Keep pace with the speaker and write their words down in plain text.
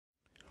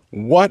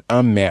What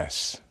a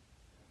mess.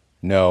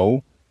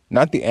 No,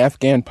 not the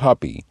Afghan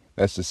puppy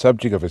that's the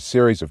subject of a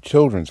series of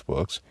children's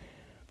books,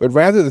 but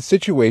rather the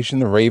situation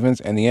the Ravens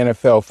and the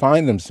NFL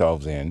find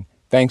themselves in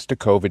thanks to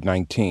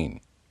COVID-19.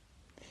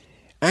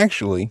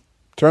 Actually,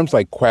 terms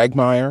like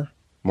quagmire,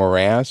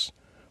 morass,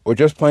 or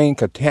just plain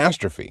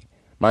catastrophe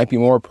might be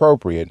more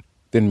appropriate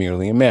than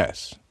merely a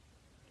mess.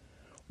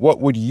 What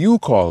would you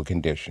call a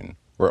condition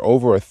where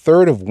over a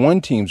third of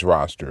one team's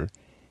roster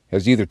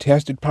has either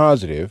tested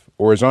positive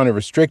or is on a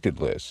restricted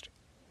list?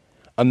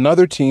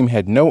 Another team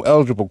had no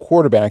eligible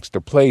quarterbacks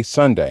to play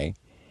Sunday,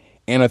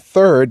 and a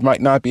third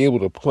might not be able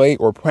to play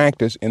or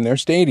practice in their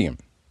stadium.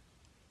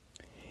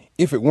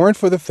 If it weren't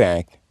for the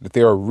fact that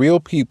there are real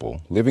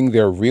people living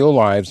their real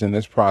lives in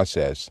this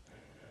process,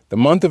 the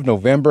month of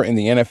November in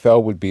the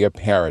NFL would be a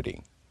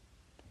parody.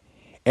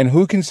 And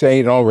who can say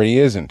it already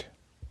isn't?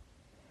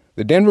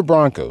 The Denver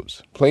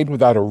Broncos played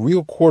without a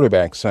real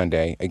quarterback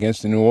Sunday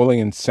against the New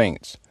Orleans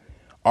Saints,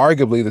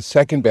 arguably the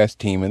second-best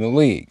team in the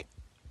league.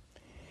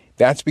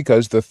 That's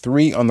because the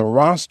three on the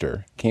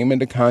roster came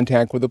into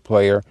contact with a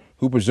player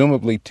who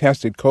presumably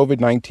tested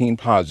COVID-19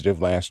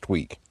 positive last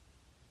week.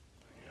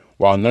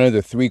 While none of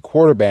the three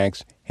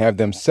quarterbacks have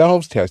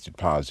themselves tested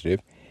positive,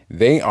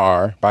 they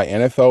are, by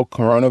NFL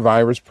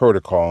coronavirus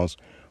protocols,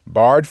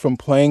 barred from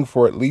playing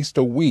for at least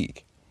a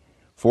week,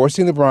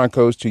 forcing the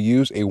Broncos to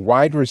use a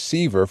wide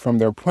receiver from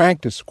their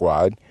practice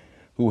squad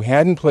who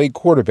hadn't played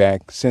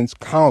quarterback since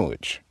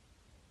college.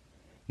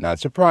 Not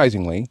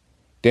surprisingly,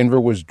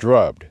 Denver was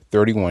drubbed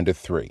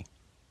 31-3.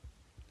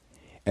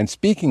 And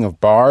speaking of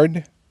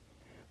barred,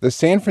 the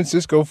San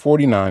Francisco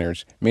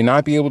 49ers may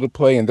not be able to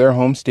play in their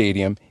home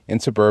stadium in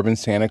suburban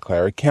Santa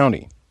Clara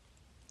County.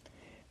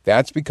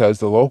 That's because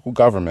the local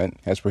government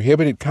has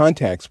prohibited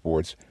contact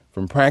sports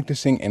from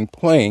practicing and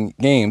playing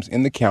games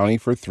in the county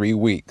for 3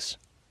 weeks.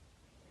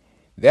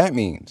 That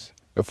means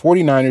the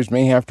 49ers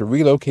may have to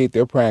relocate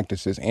their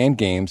practices and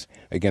games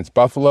against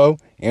Buffalo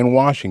and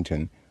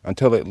Washington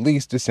until at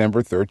least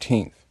December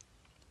 13th.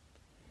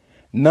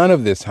 None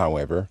of this,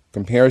 however,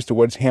 compares to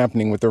what's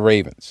happening with the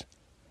Ravens,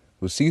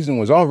 whose season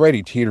was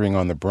already teetering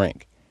on the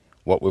brink,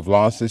 what with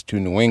losses to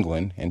New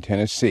England and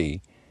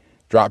Tennessee,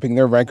 dropping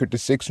their record to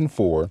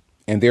 6-4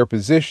 and their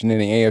position in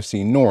the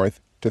AFC North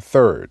to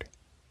third.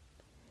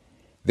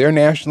 Their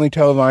nationally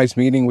televised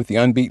meeting with the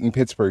unbeaten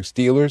Pittsburgh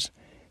Steelers,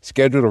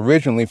 scheduled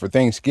originally for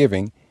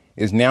Thanksgiving,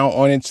 is now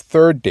on its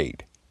third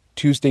date,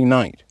 Tuesday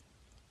night.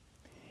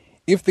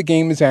 If the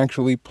game is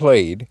actually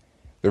played,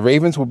 the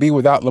Ravens will be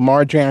without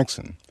Lamar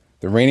Jackson,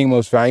 the reigning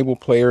most valuable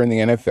player in the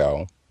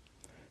NFL,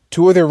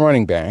 2 of their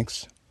running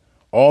backs,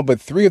 all but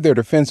 3 of their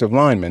defensive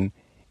linemen,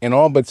 and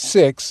all but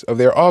 6 of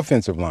their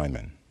offensive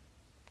linemen.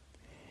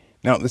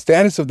 Now, the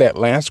status of that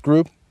last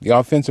group, the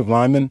offensive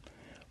linemen,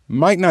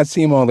 might not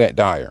seem all that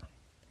dire.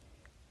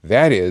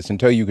 That is,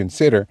 until you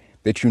consider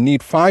that you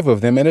need 5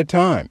 of them at a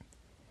time,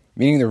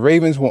 meaning the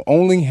Ravens will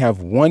only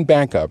have one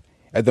backup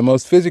at the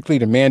most physically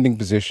demanding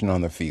position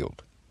on the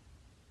field.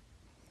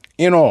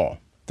 In all,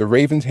 the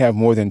Ravens have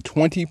more than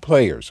 20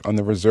 players on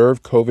the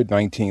reserve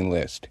COVID-19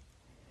 list.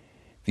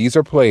 These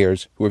are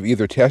players who have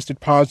either tested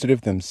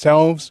positive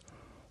themselves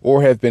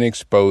or have been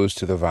exposed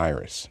to the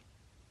virus.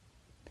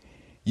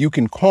 You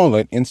can call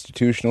it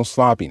institutional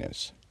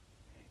sloppiness.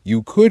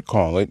 You could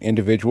call it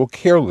individual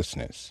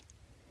carelessness.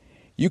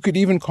 You could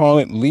even call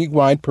it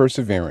league-wide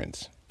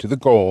perseverance to the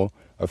goal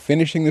of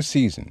finishing the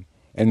season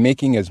and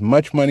making as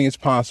much money as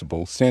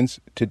possible since,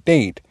 to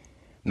date,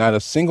 not a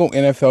single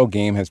NFL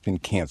game has been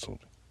canceled.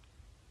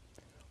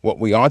 What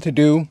we ought to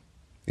do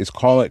is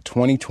call it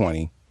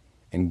 2020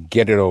 and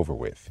get it over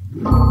with.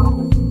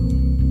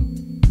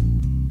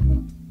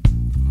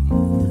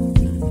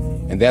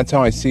 And that's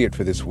how I see it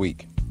for this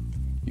week.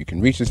 You can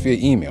reach us via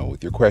email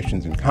with your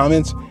questions and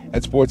comments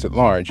at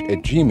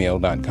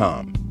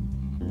sportsatlarge@gmail.com.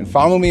 And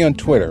follow me on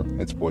Twitter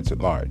at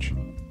sportsatlarge.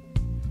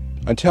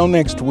 Until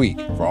next week,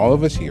 for all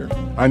of us here,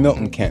 I'm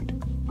Milton Kent.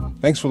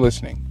 Thanks for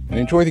listening, and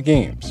enjoy the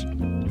games.